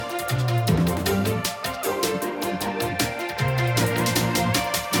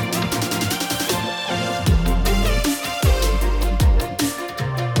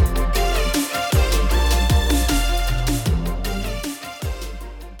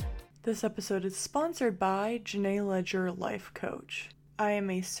This episode is sponsored by Janae Ledger Life Coach. I am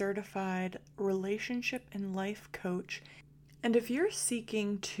a certified relationship and life coach, and if you're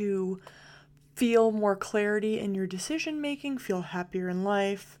seeking to feel more clarity in your decision making, feel happier in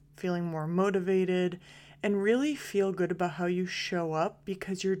life, feeling more motivated, and really feel good about how you show up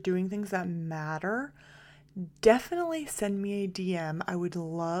because you're doing things that matter, definitely send me a DM. I would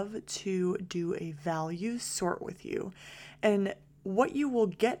love to do a values sort with you. And what you will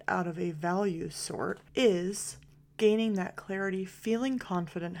get out of a values sort is gaining that clarity, feeling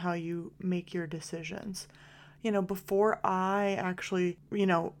confident how you make your decisions. Before I actually,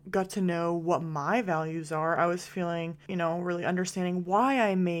 got to know what my values are, I was feeling, really understanding why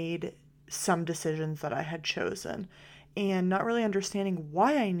I made some decisions that I had chosen and not really understanding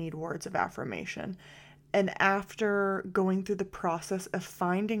why I need words of affirmation. And after going through the process of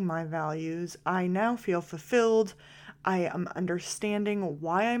finding my values, I now feel fulfilled. I am understanding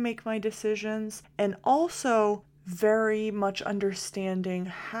why I make my decisions and also very much understanding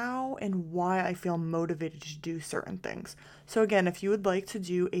how and why I feel motivated to do certain things. So again, if you would like to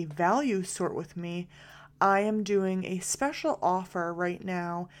do a value sort with me, I am doing a special offer right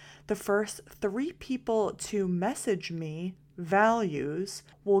now. The first 3 people to message me values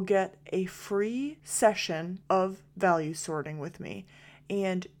will get a free session of value sorting with me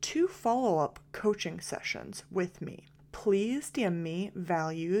and 2 follow-up coaching sessions with me. Please DM me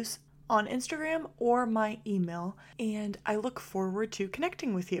values on Instagram or my email, and I look forward to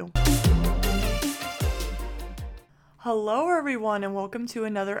connecting with you. Hello everyone, and welcome to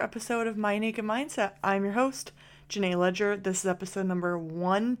another episode of My Naked Mindset. I'm your host, Janae Ledger. This is episode number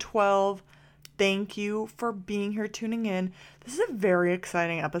 112. Thank you for being here, tuning in. This is a very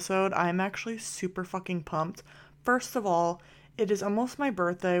exciting episode. I'm actually super fucking pumped. First of all, it is almost my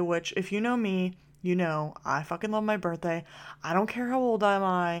birthday, which if you know me, you know I fucking love my birthday. I don't care how old am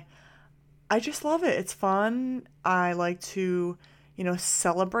I just love it. It's fun. I like to,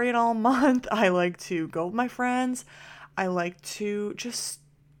 celebrate all month. I like to go with my friends. I like to just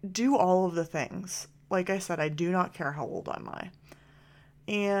do all of the things. Like I said, I do not care how old am I.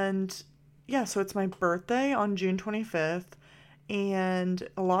 And yeah, so it's my birthday on June 25th, and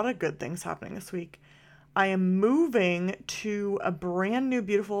a lot of good things happening this week. I am moving to a brand new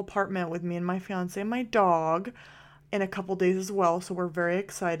beautiful apartment with me and my fiance and my dog in a couple days as well, so we're very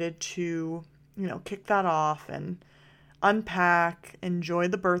excited to, kick that off and unpack, enjoy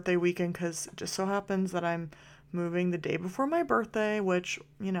the birthday weekend, because it just so happens that I'm moving the day before my birthday, which,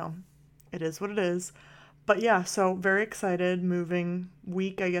 it is what it is. But yeah, so very excited, moving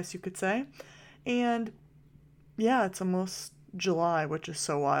week, I guess you could say. And yeah, it's almost July, which is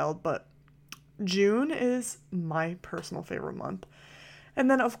so wild, but June is my personal favorite month.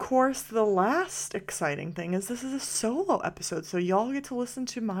 And then, of course, the last exciting thing is this is a solo episode, so y'all get to listen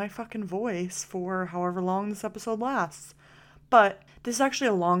to my fucking voice for however long this episode lasts. But this is actually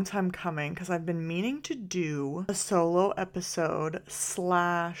a long time coming because I've been meaning to do a solo episode /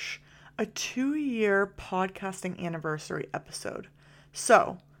 a 2-year podcasting anniversary episode.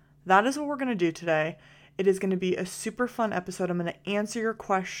 So that is what we're going to do today. It is going to be a super fun episode. I'm going to answer your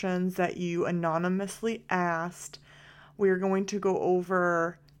questions that you anonymously asked. We are going to go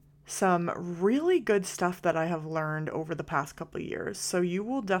over some really good stuff that I have learned over the past couple of years. So you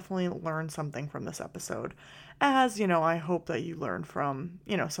will definitely learn something from this episode. As, I hope that you learn from,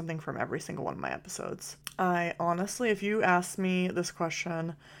 something from every single one of my episodes. I honestly, if you asked me this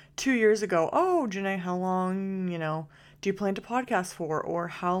question 2 years ago, oh, Janae, how long, do you plan to podcast for? Or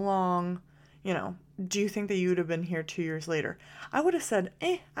how long, do you think that you would have been here 2 years later? I would have said,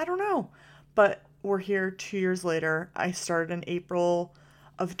 I don't know. But we're here 2 years later. I started in April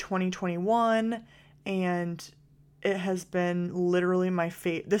of 2021, and it has been literally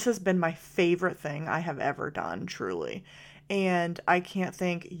this has been my favorite thing I have ever done, truly. And I can't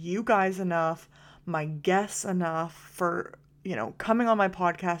thank you guys enough, my guests enough for, coming on my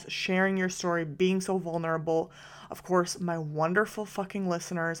podcast, sharing your story, being so vulnerable. Of course, my wonderful fucking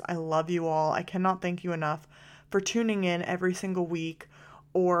listeners. I love you all. I cannot thank you enough for tuning in every single week,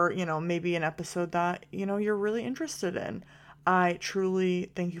 or, maybe an episode that, you're really interested in. I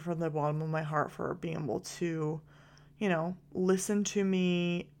truly thank you from the bottom of my heart for being able to, listen to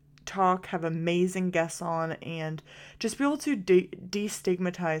me talk, have amazing guests on, and just be able to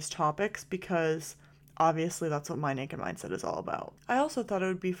destigmatize topics, because obviously that's what My Naked Mindset is all about. I also thought it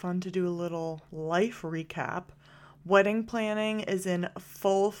would be fun to do a little life recap. Wedding planning is in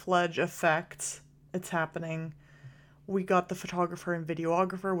full-fledged effect. It's happening. We got the photographer and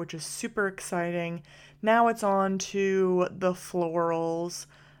videographer, which is super exciting. Now it's on to the florals,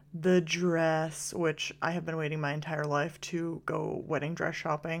 the dress, which I have been waiting my entire life to go wedding dress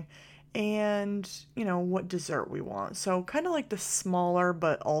shopping, and, what dessert we want. So kind of like the smaller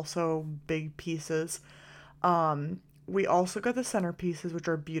but also big pieces. We also got the centerpieces, which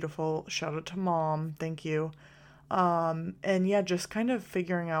are beautiful. Shout out to Mom. Thank you. And yeah, just kind of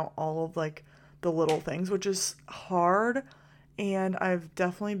figuring out all of like the little things, which is hard. And I've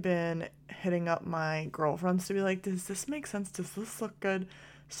definitely been hitting up my girlfriends to be like, does this make sense? Does this look good?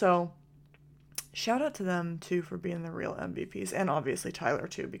 So shout out to them too for being the real MVPs. And obviously Tyler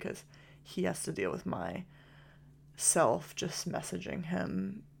too, because he has to deal with my self just messaging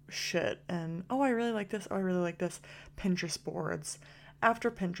him shit and, oh, I really like this, oh, I really like this. Pinterest boards after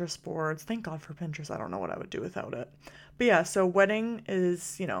Pinterest boards. Thank God for Pinterest. I don't know what I would do without it. But yeah, so wedding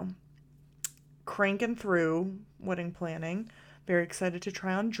is, cranking through wedding planning. Very excited to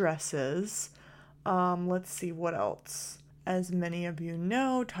try on dresses. Let's see what else. As many of you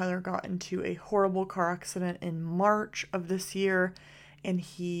know, Tyler got into a horrible car accident in March of this year, and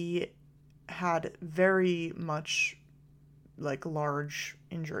he had very much like large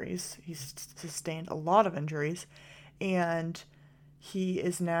injuries. He's sustained a lot of injuries, and he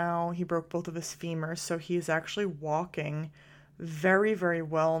broke both of his femurs, so he is actually walking very, very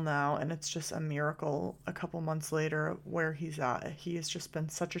well now, and it's just a miracle a couple months later where he's at. He has just been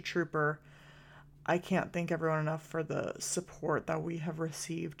such a trooper. I can't thank everyone enough for the support that we have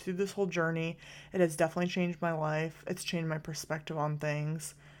received through this whole journey. It has definitely changed my life. It's changed my perspective on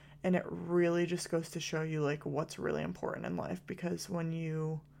things. And it really just goes to show you like what's really important in life, because when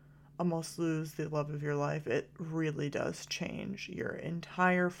you almost lose the love of your life, it really does change your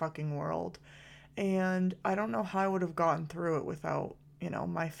entire fucking world. And I don't know how I would have gotten through it without,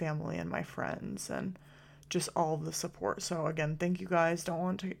 my family and my friends and just all of the support. So again, thank you guys. Don't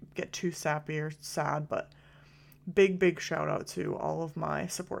want to get too sappy or sad, but big, big shout out to all of my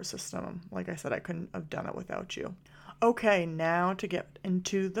support system. Like I said, I couldn't have done it without you. Okay, now to get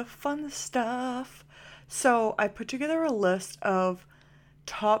into the fun stuff. So I put together a list of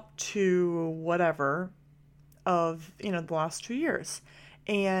top 2 whatever of, the last 2 years.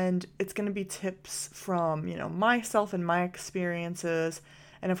 And it's going to be tips from, myself and my experiences.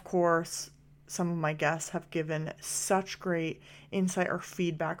 And of course, some of my guests have given such great insight or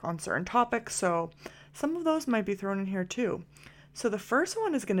feedback on certain topics. So some of those might be thrown in here too. So the first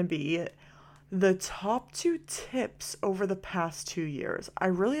one is going to be the top 2 tips over the past 2 years. I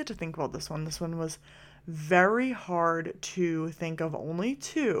really had to think about this one. This one was very hard to think of only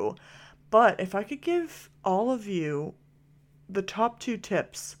 2. But if I could give all of you the top 2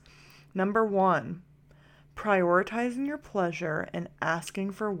 tips. Number 1, prioritizing your pleasure and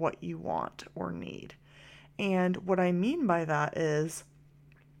asking for what you want or need. And what I mean by that is,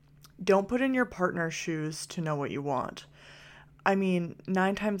 don't put in your partner's shoes to know what you want. I mean,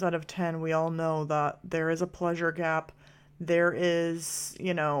 9 times out of 10, we all know that there is a pleasure gap. There is,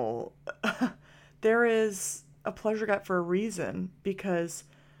 there is a pleasure gap for a reason, because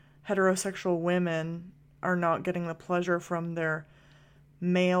heterosexual women are not getting the pleasure from their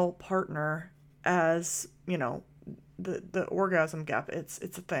male partner as, the orgasm gap. It's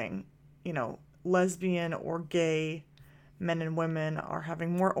a thing. Lesbian or gay men and women are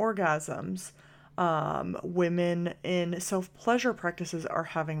having more orgasms. Women in self-pleasure practices are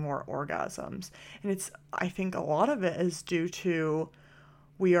having more orgasms. And I think a lot of it is due to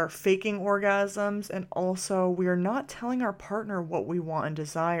we are faking orgasms, and also we are not telling our partner what we want and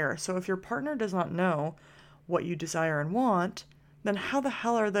desire. So if your partner does not know what you desire and want, then how the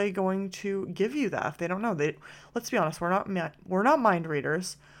hell are they going to give you that if they don't know? Let's be honest, we're not mind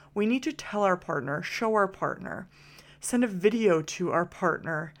readers. We need to tell our partner, show our partner, send a video to our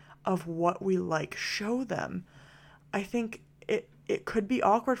partner of what we like, show them. I think it could be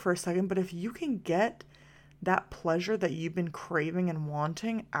awkward for a second, but if you can get that pleasure that you've been craving and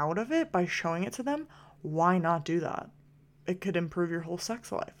wanting out of it by showing it to them, why not do that? It could improve your whole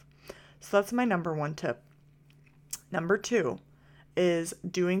sex life. So that's my number 1 tip. Number 2 is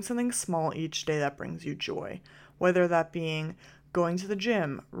doing something small each day that brings you joy, whether that being going to the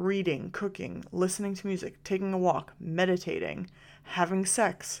gym, reading, cooking, listening to music, taking a walk, meditating, having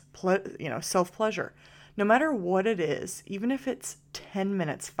sex, self-pleasure. No matter what it is, even if it's 10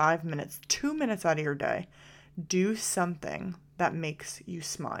 minutes, 5 minutes, 2 minutes out of your day, do something that makes you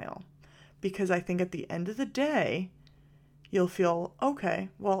smile. Because I think at the end of the day, you'll feel, okay,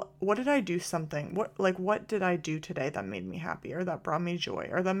 well, what did I do what did I do today that made me happy, or that brought me joy,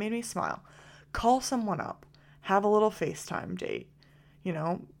 or that made me smile? Call someone up, have a little FaceTime date,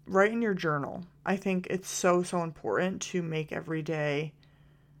 write in your journal. I think it's so, so important to make every day,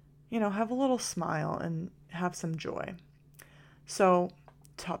 have a little smile and have some joy. So,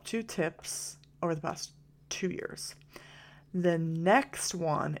 top 2 tips over the past 2 years. The next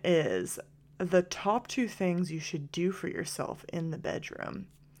one is the top 2 things you should do for yourself in the bedroom.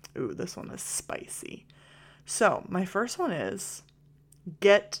 Ooh, this one is spicy. So, my first one is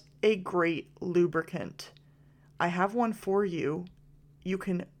get a great lubricant. I have one for you. You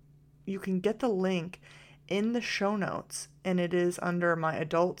can get the link in the show notes, and it is under my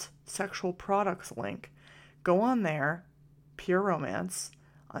adult sexual products link. Go on there, Pure Romance,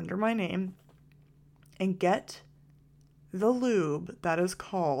 under my name, and get the lube that is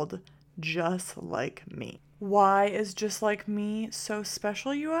called Just Like Me. Why is Just Like Me so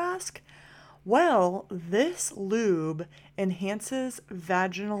special, you ask? Well, this lube enhances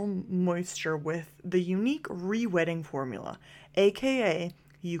vaginal moisture with the unique re-wetting formula, aka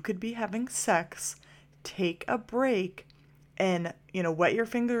you could be having sex, take a break, and, wet your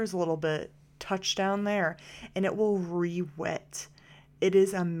fingers a little bit, touch down there, and it will re-wet. It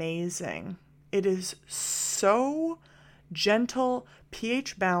is amazing. It is so gentle,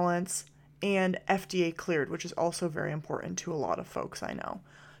 pH balance, and FDA cleared, which is also very important to a lot of folks I know.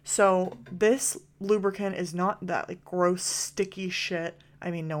 So this lubricant is not that like gross, sticky shit.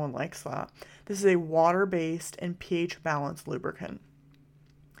 I mean, no one likes that. This is a water-based and pH balanced lubricant.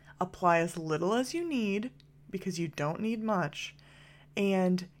 Apply as little as you need because you don't need much,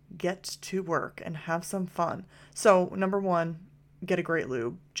 and get to work and have some fun. So number 1, get a great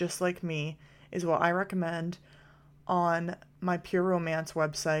lube. Just Like Me is what I recommend on my Pure Romance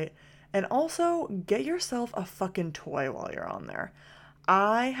website. And also get yourself a fucking toy while you're on there.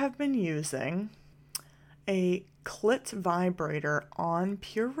 I have been using a clit vibrator on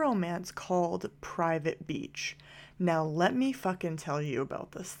Pure Romance called Private Beach. Now let me fucking tell you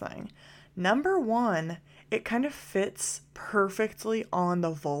about this thing. Number 1, it kind of fits perfectly on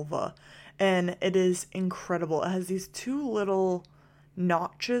the vulva, and it is incredible. It has these 2 little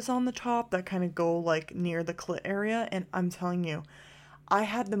notches on the top that kind of go like near the clit area, and I'm telling you, I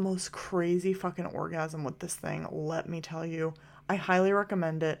had the most crazy fucking orgasm with this thing, let me tell you. I highly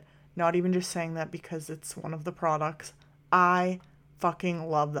recommend it. Not even just saying that because it's one of the products. I fucking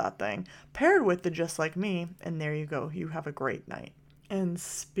love that thing. Paired with the Just Like Me, and there you go. You have a great night. And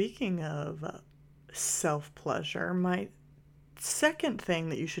speaking of self-pleasure, my second thing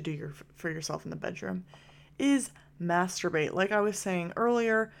that you should do for yourself in the bedroom is masturbate. Like I was saying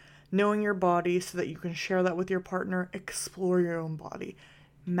earlier, knowing your body so that you can share that with your partner, explore your own body.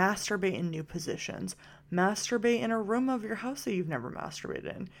 Masturbate in new positions. Masturbate in a room of your house that you've never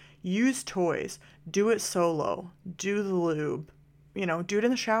masturbated in. Use toys. Do it solo. Do the lube. Do it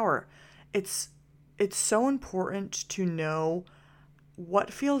in the shower. It's so important to know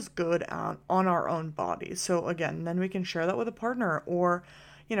what feels good on our own bodies. So again, then we can share that with a partner, or,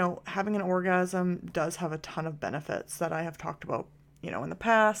 having an orgasm does have a ton of benefits that I have talked about, in the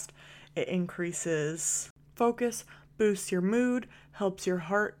past. It increases focus, boosts your mood, helps your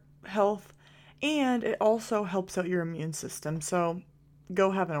heart health, and it also helps out your immune system. So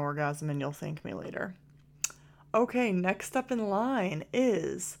go have an orgasm and you'll thank me later. Okay, next up in line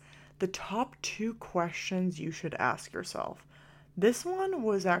is the top 2 questions you should ask yourself. This one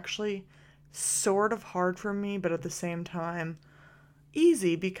was actually sort of hard for me, but at the same time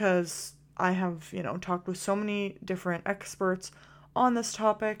easy because I have, talked with so many different experts on this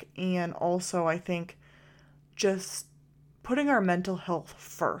topic, and also I think just putting our mental health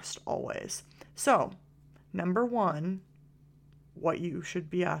first always. So, number 1, what you should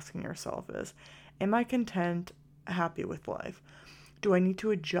be asking yourself is, am I content, happy with life? Do I need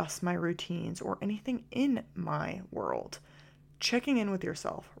to adjust my routines or anything in my world? Checking in with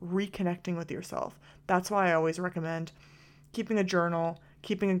yourself, reconnecting with yourself. That's why I always recommend keeping a journal,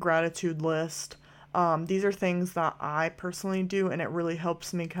 keeping a gratitude list. These are things that I personally do, and it really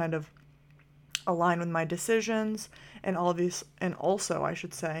helps me kind of align with my decisions and all these. And also, I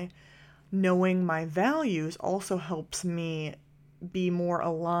should say, knowing my values also helps me be more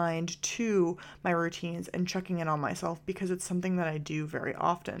aligned to my routines and checking in on myself, because it's something that I do very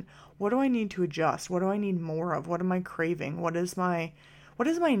often. What do I need to adjust? What do I need more of? What am I craving? What is my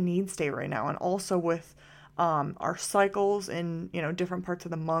need state right now? And also with our cycles in, different parts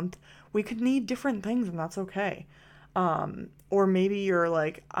of the month, we could need different things, and that's okay. Or maybe you're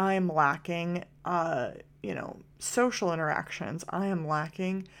like, I am lacking, social interactions. I am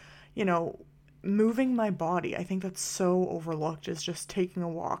lacking, moving my body. I think that's so overlooked, is just taking a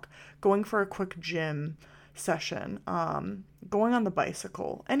walk, going for a quick gym session, going on the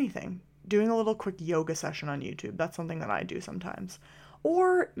bicycle, anything, doing a little quick yoga session on YouTube. That's something that I do sometimes.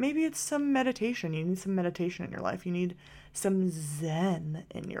 Or maybe it's some meditation. You need some meditation in your life. You need some zen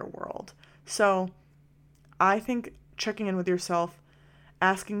in your world. So I think checking in with yourself,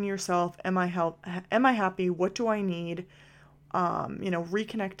 asking yourself, am I happy? What do I need?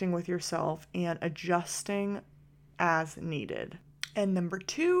 reconnecting with yourself and adjusting as needed. And number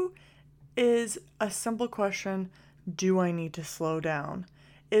 2 is a simple question: do I need to slow down?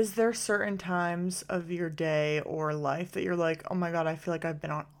 Is there certain times of your day or life that you're like, oh my God, I feel like I've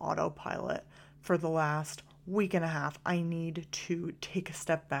been on autopilot for the last week and a half. I need to take a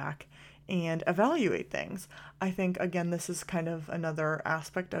step back and evaluate things. I think, again, this is kind of another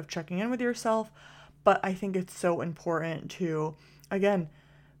aspect of checking in with yourself, but I think it's so important to, again,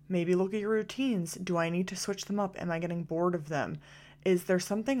 maybe look at your routines. Do I need to switch them up? Am I getting bored of them? Is there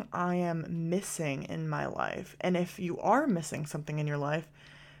something I am missing in my life? And if you are missing something in your life,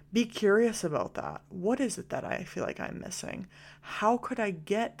 be curious about that. What is it that I feel like I'm missing? How could I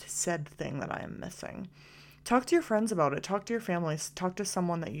get said thing that I am missing? Talk to your friends about it. Talk to your families. Talk to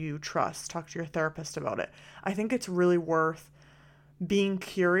someone that you trust. Talk to your therapist about it. I think it's really worth being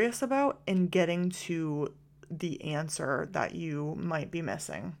curious about and getting to the answer that you might be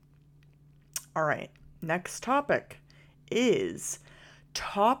missing. All right, next topic is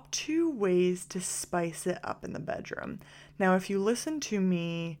top 2 ways to spice it up in the bedroom. Now, if you listen to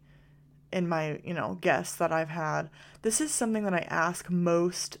me in my, guests that I've had, this is something that I ask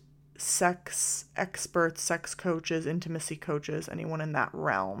most sex experts, sex coaches, intimacy coaches, anyone in that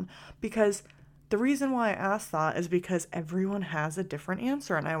realm, because the reason why I ask that is because everyone has a different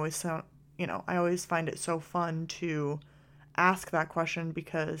answer, and I always find it so fun to ask that question,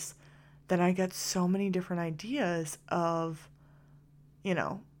 because then I get so many different ideas of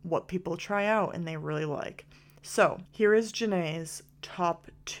what people try out and they really like. So here is Janae's top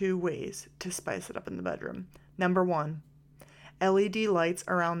 2 ways to spice it up in the bedroom. Number 1, LED lights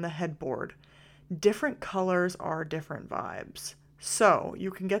around the headboard. Different colors are different vibes. So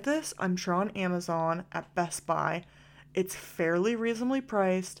you can get this, I'm sure, on Amazon, at Best Buy. It's fairly reasonably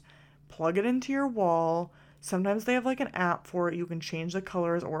priced. Plug it into your wall. Sometimes they have like an app for it. You can change the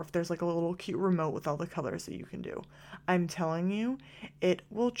colors, or if there's like a little cute remote with all the colors that you can do. I'm telling you, it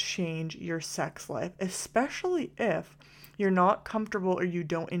will change your sex life, especially if you're not comfortable or you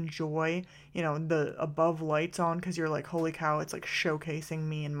don't enjoy, the above lights on because you're like, holy cow, it's like showcasing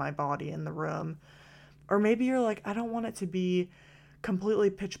me and my body in the room. Or maybe you're like, I don't want it to be completely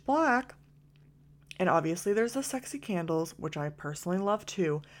pitch black. And obviously there's the sexy candles, which I personally love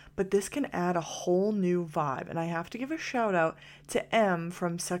too, but this can add a whole new vibe. And I have to give a shout out to Em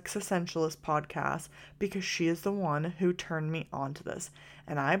from Sex Essentialist podcast, because she is the one who turned me on to this.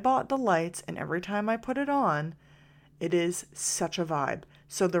 And I bought the lights, and every time I put it on, it is such a vibe.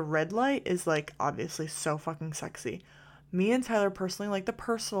 So the red light is like obviously so fucking sexy. Me and Tyler personally like the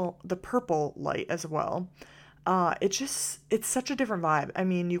purple light as well. It's such a different vibe. I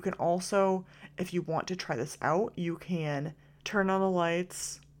mean, you can also, if you want to try this out, you can turn on the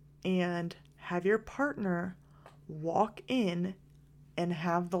lights and have your partner walk in and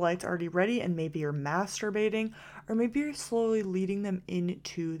have the lights already ready, and maybe you're masturbating, or maybe you're slowly leading them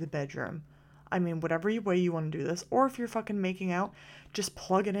into the bedroom. I mean, whatever way you want to do this, or if you're fucking making out, just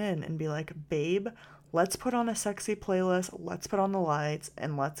plug it in and be like, babe, let's put on a sexy playlist, let's put on the lights,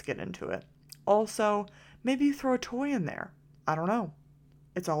 and let's get into it. Also, maybe you throw a toy in there. I don't know.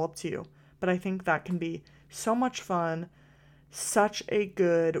 It's all up to you. But I think that can be so much fun, such a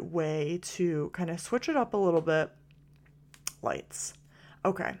good way to kind of switch it up a little bit. Lights.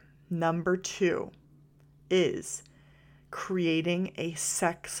 Okay, number 2 is creating a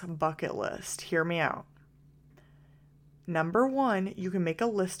sex bucket list. Hear me out. Number 1, you can make a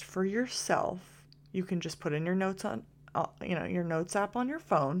list for yourself. You can just put in your notes on, your notes app on your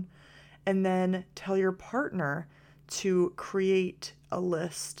phone, and then tell your partner to create a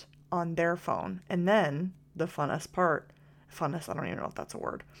list on their phone. And then the funnest part, I don't even know if that's a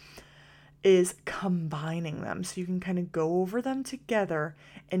word, is combining them. So you can kind of go over them together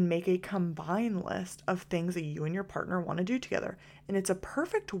and make a combined list of things that you and your partner want to do together. And it's a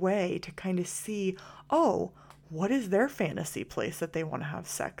perfect way to kind of see, oh, what is their fantasy place that they want to have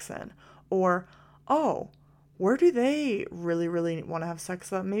sex in? Or, oh, where do they really, really want to have sex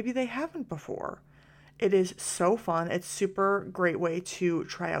that maybe they haven't before? It is so fun. It's super great way to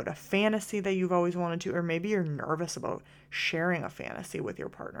try out a fantasy that you've always wanted to, or maybe you're nervous about sharing a fantasy with your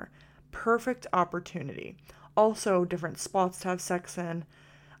partner. Perfect opportunity. Also, different spots to have sex in,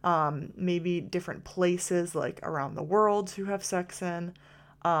 maybe different places like around the world to have sex in.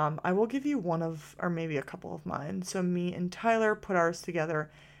 I will give you one of, or maybe a couple of mine. So me and Tyler put ours together,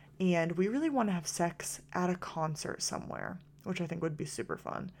 and we really want to have sex at a concert somewhere, which I think would be super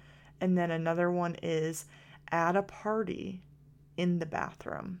fun. And then another one is at a party in the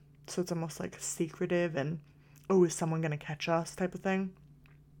bathroom. So it's almost like secretive and, oh, is someone going to catch us type of thing.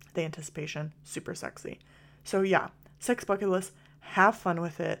 The anticipation, super sexy. So yeah, sex bucket list, have fun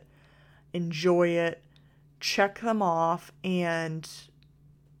with it, enjoy it, check them off, and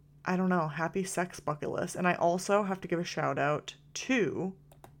I don't know, happy sex bucket list. And I also have to give a shout out to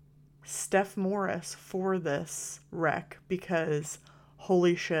Steph Morris for this rec because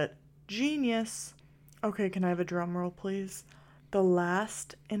holy shit, genius. Okay, can I have a drum roll, please? The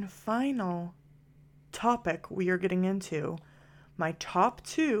last and final topic we are getting into, my top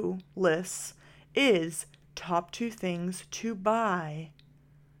 2 lists, is top 2 things to buy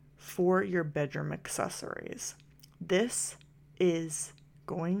for your bedroom accessories. This is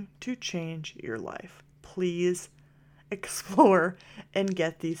going to change your life. Please explore and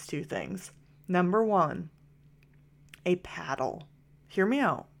get these 2 things. Number 1, a paddle. Hear me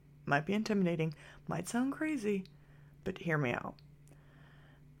out. Might be intimidating, might sound crazy, but hear me out.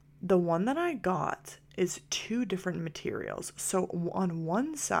 The one that I got is 2 different materials. So on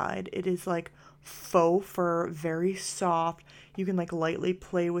one side, it is like faux fur, very soft. You can like lightly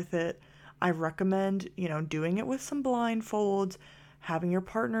play with it. I recommend, doing it with some blindfolds, having your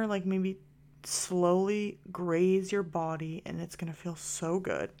partner like maybe slowly graze your body, and it's going to feel so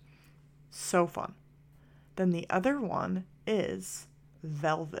good. So fun. Then the other one is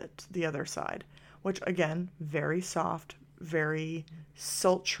velvet, the other side, which again, very soft, very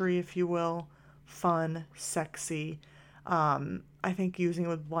sultry, if you will, fun, sexy. I think using it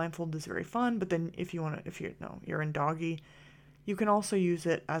with blindfold is very fun, but then if you're in doggy, you can also use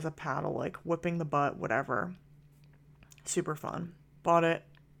it as a paddle, like whipping the butt, whatever. Super fun. Bought it,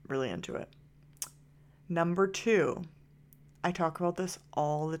 really into it. Number 2, I talk about this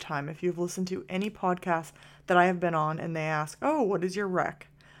all the time. If you've listened to any podcast that I have been on and they ask, oh, what is your rec?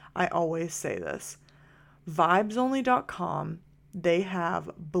 I always say this. Vibesonly.com, they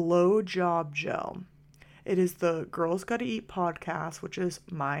have Blowjob Gel. It is the Girls Gotta Eat podcast, which is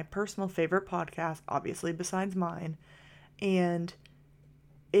my personal favorite podcast, obviously besides mine. And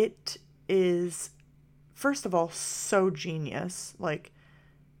it is, first of all, so genius. Like,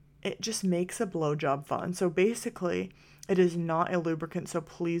 it just makes a blowjob fun. So basically, it is not a lubricant, so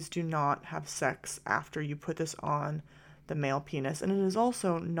please do not have sex after you put this on the male penis. And it is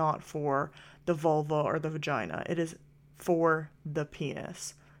also not for the vulva or the vagina. It is for the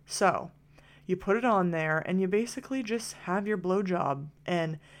penis. So you put it on there and you basically just have your blowjob,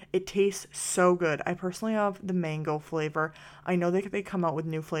 and it tastes so good. I personally have the mango flavor. I know they come out with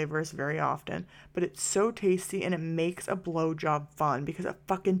new flavors very often, but it's so tasty and it makes a blowjob fun because it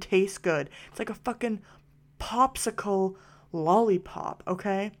fucking tastes good. It's like a fucking popsicle lollipop,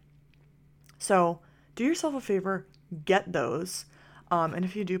 okay? So do yourself a favor, get those. And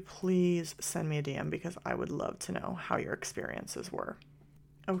if you do, please send me a DM because I would love to know how your experiences were.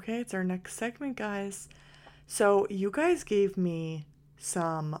 Okay, it's our next segment, guys. So you guys gave me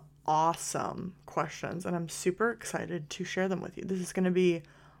some awesome questions, and I'm super excited to share them with you. This is going to be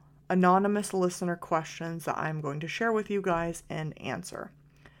anonymous listener questions that I'm going to share with you guys and answer.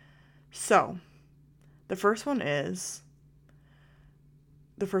 So the first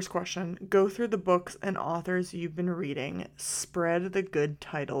question, go through the books and authors you've been reading. Spread the good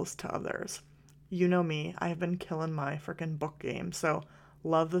titles to others. You know me, I have been killing my freaking book game, so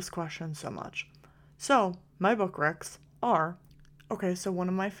love this question so much. So, my book recs are, so one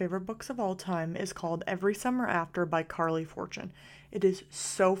of my favorite books of all time is called Every Summer After by Carly Fortune. It is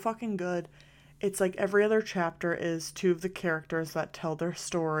so fucking good. It's like every other chapter is 2 of the characters that tell their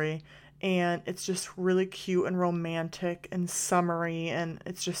story, and it's just really cute and romantic and summery, and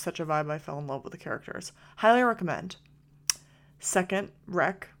it's just such a vibe. I fell in love with the characters. Highly recommend. Second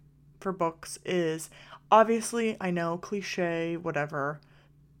rec for books is, obviously, I know, cliche, whatever,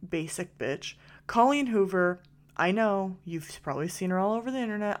 basic bitch, Colleen Hoover. I know, you've probably seen her all over the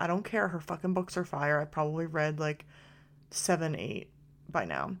internet. I don't care. Her fucking books are fire. I probably read like 7, 8 by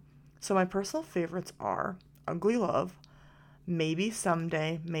now. So my personal favorites are Ugly Love, Maybe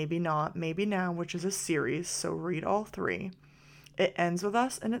Someday, Maybe Not, Maybe Now, which is a series, so read all 3. It Ends With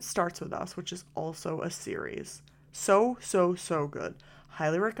Us and It Starts With Us, which is also a series. So good.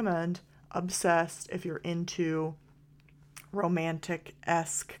 Highly recommend. Obsessed if you're into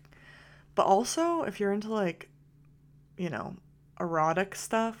romantic-esque, but also if you're into like, erotic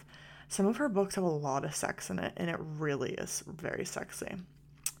stuff. Some of her books have a lot of sex in it, and it really is very sexy.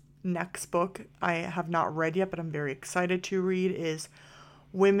 Next book I have not read yet, but I'm very excited to read is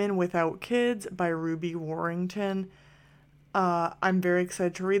Women Without Kids by Ruby Warrington. I'm very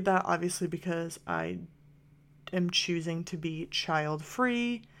excited to read that, obviously, because I am choosing to be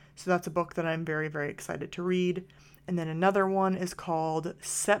child-free. So that's a book that I'm very, very excited to read. And then another one is called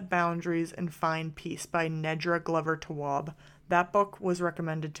Set Boundaries and Find Peace by Nedra Glover Tawwab. That book was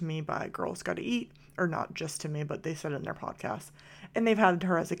recommended to me by Girls Gotta Eat, or not just to me, but they said it in their podcast, and they've had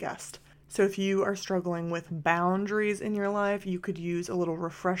her as a guest. So if you are struggling with boundaries in your life, you could use a little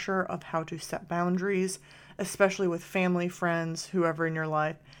refresher of how to set boundaries, especially with family, friends, whoever in your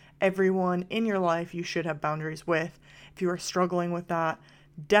life. Everyone in your life you should have boundaries with. If you are struggling with that,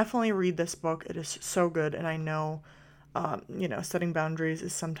 definitely read this book. It is so good, and I know, setting boundaries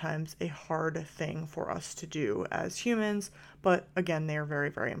is sometimes a hard thing for us to do as humans, but again, they are very,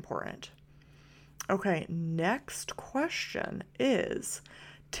 very important. Okay, next question is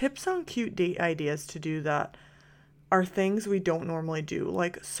tips on cute date ideas to do that are things we don't normally do,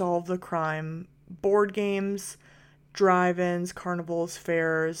 like solve the crime, board games, drive-ins, carnivals,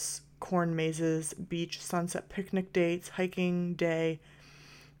 fairs, corn mazes, beach sunset picnic dates, hiking day,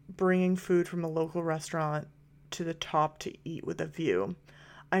 bringing food from a local restaurant to the top to eat with a view.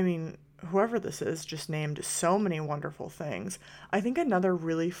 I mean, whoever this is just named so many wonderful things. I think another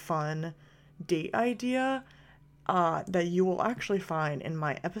really fun date idea that you will actually find in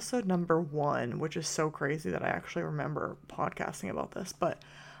my episode number 1, which is so crazy that I actually remember podcasting about this, but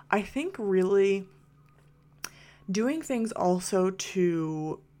I think really doing things also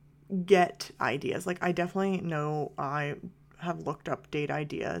to get ideas. Like, I definitely know I have looked up date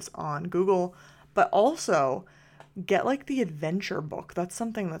ideas on Google, but also get like the adventure book. That's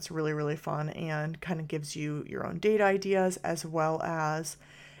something that's really, really fun and kind of gives you your own date ideas, as well as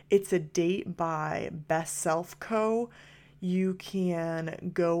it's a date by Best Self Co. You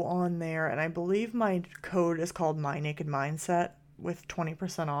can go on there, and I believe my code is called My Naked Mindset with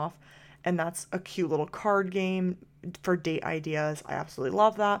 20% off. And that's a cute little card game for date ideas. I absolutely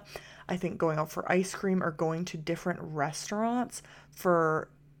love that. I think going out for ice cream or going to different restaurants for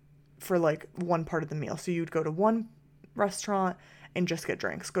like one part of the meal. So you'd go to one restaurant and just get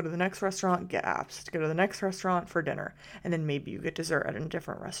drinks. Go to the next restaurant, get apps. Go to the next restaurant for dinner. And then maybe you get dessert at a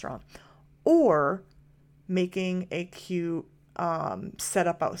different restaurant. Or making a cute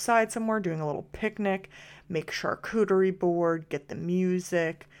setup outside somewhere, doing a little picnic, make charcuterie board, get the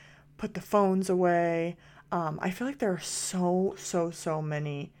music, put the phones away. I feel like there are so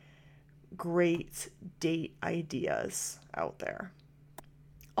many great date ideas out there.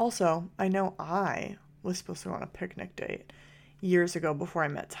 Also, I know I was supposed to go on a picnic date years ago before I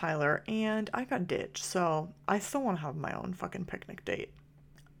met Tyler, and I got ditched, so I still want to have my own fucking picnic date.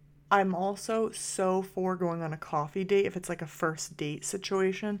 I'm also so for going on a coffee date if it's like a first date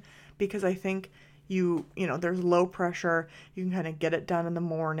situation, because I think there's low pressure, you can kind of get it done in the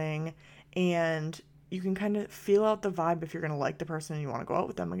morning, and you can kind of feel out the vibe if you're going to like the person and you want to go out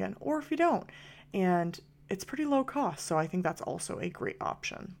with them again, or if you don't. And it's pretty low cost, so I think that's also a great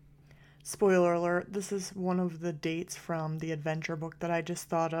option. Spoiler alert, this is one of the dates from the adventure book that I just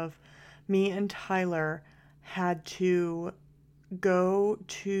thought of. Me and Tyler had to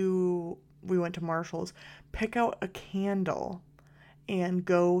we went to Marshall's, pick out a candle and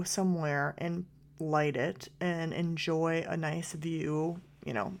go somewhere and light it and enjoy a nice view.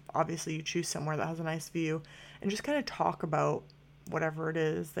 Obviously you choose somewhere that has a nice view, and just kind of talk about whatever it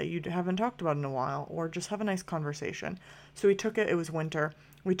is that you haven't talked about in a while, or just have a nice conversation. So it was winter,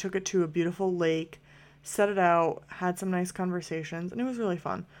 we took it to a beautiful lake, set it out, had some nice conversations, and it was really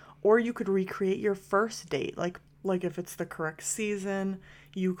fun. Or you could recreate your first date, like if it's the correct season,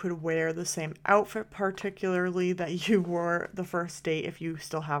 you could wear the same outfit particularly that you wore the first date if you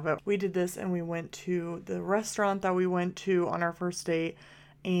still have it. We did this, and we went to the restaurant that we went to on our first date,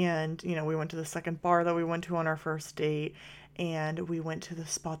 and we went to the second bar that we went to on our first date, and we went to the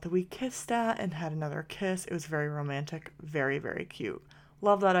spot that we kissed at and had another kiss. It was very romantic, very, very cute.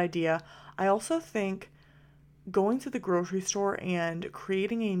 Love that idea. I also think going to the grocery store and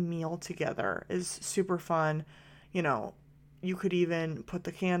creating a meal together is super fun. You could even put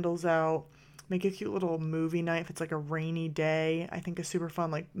the candles out, make a cute little movie night if it's like a rainy day. I think is super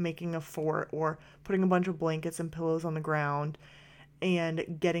fun, like making a fort or putting a bunch of blankets and pillows on the ground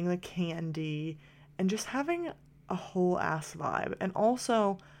and getting the candy and just having a whole ass vibe. And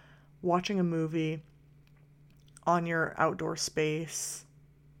also watching a movie on your outdoor space,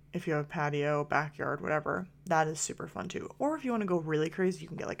 if you have a patio, backyard, whatever, that is super fun too. Or if you want to go really crazy, you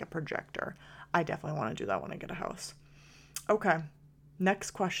can get like a projector. I definitely want to do that when I get a house. Okay,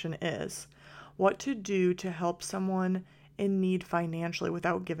 next question is, what to do to help someone in need financially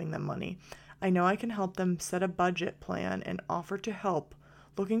without giving them money? I know I can help them set a budget plan and offer to help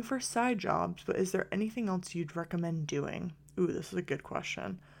looking for side jobs, but is there anything else you'd recommend doing? Ooh, this is a good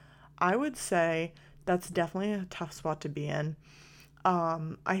question. I would say that's definitely a tough spot to be in.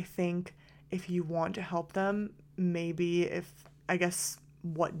 I think if you want to help them,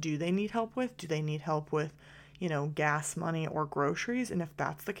 what do they need help with? Do they need help with, gas money or groceries. And if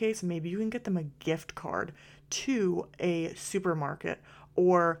that's the case, maybe you can get them a gift card to a supermarket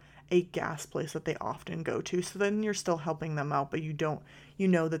or a gas place that they often go to. So then you're still helping them out, but you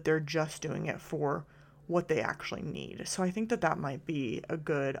know that they're just doing it for what they actually need. So I think that might be a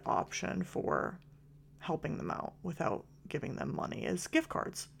good option for helping them out without giving them money, is gift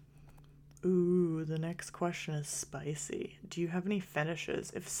cards. Ooh, the next question is spicy. Do you have any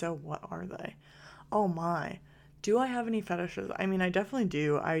fetishes? If so, what are they? Oh my. Do I have any fetishes? I mean, I definitely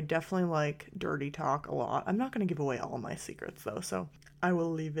do. I definitely like dirty talk a lot. I'm not going to give away all my secrets though, so I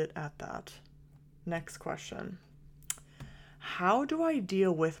will leave it at that. Next question. How do I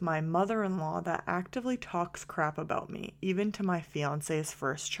deal with my mother-in-law that actively talks crap about me, even to my fiance's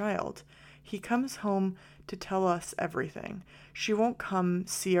first child? He comes home to tell us everything. She won't come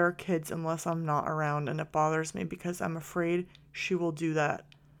see our kids unless I'm not around, and it bothers me because I'm afraid she will do the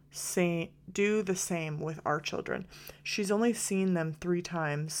same with our children. She's only seen them 3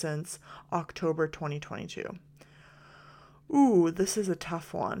 times since October 2022. Ooh, this is a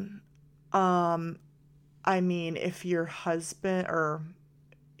tough one. I mean, if your husband or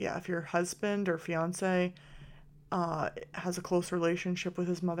fiance has a close relationship with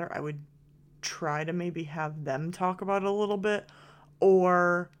his mother, I would try to maybe have them talk about it a little bit.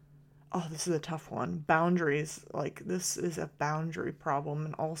 Or, oh, this is a tough one. Boundaries. Like, this is a boundary problem.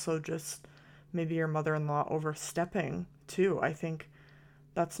 And also just maybe your mother-in-law overstepping too. I think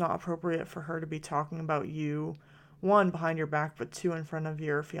that's not appropriate for her to be talking about you, 1, behind your back, but 2, in front of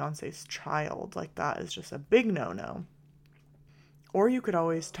your fiance's child. Like, that is just a big no-no. Or you could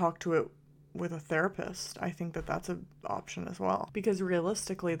always talk to it with a therapist. I think that's an option as well. Because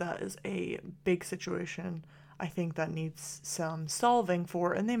realistically, that is a big situation, I think, that needs some solving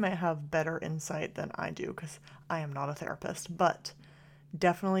for, and they might have better insight than I do because I am not a therapist. But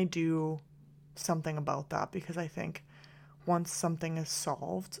definitely do something about that, because I think once something is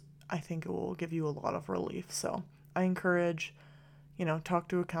solved, I think it will give you a lot of relief. So I encourage, talk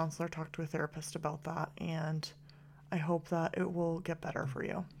to a counselor, talk to a therapist about that, and I hope that it will get better for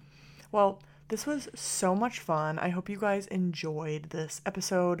you. Well, this was so much fun. I hope you guys enjoyed this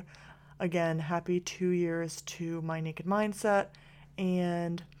episode. Again, happy 2 years to My Naked Mindset,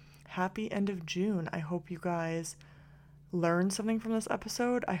 and happy end of June. I hope you guys learned something from this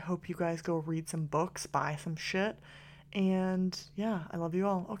episode. I hope you guys go read some books, buy some shit, and yeah, I love you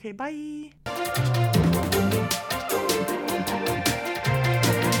all. Okay, bye!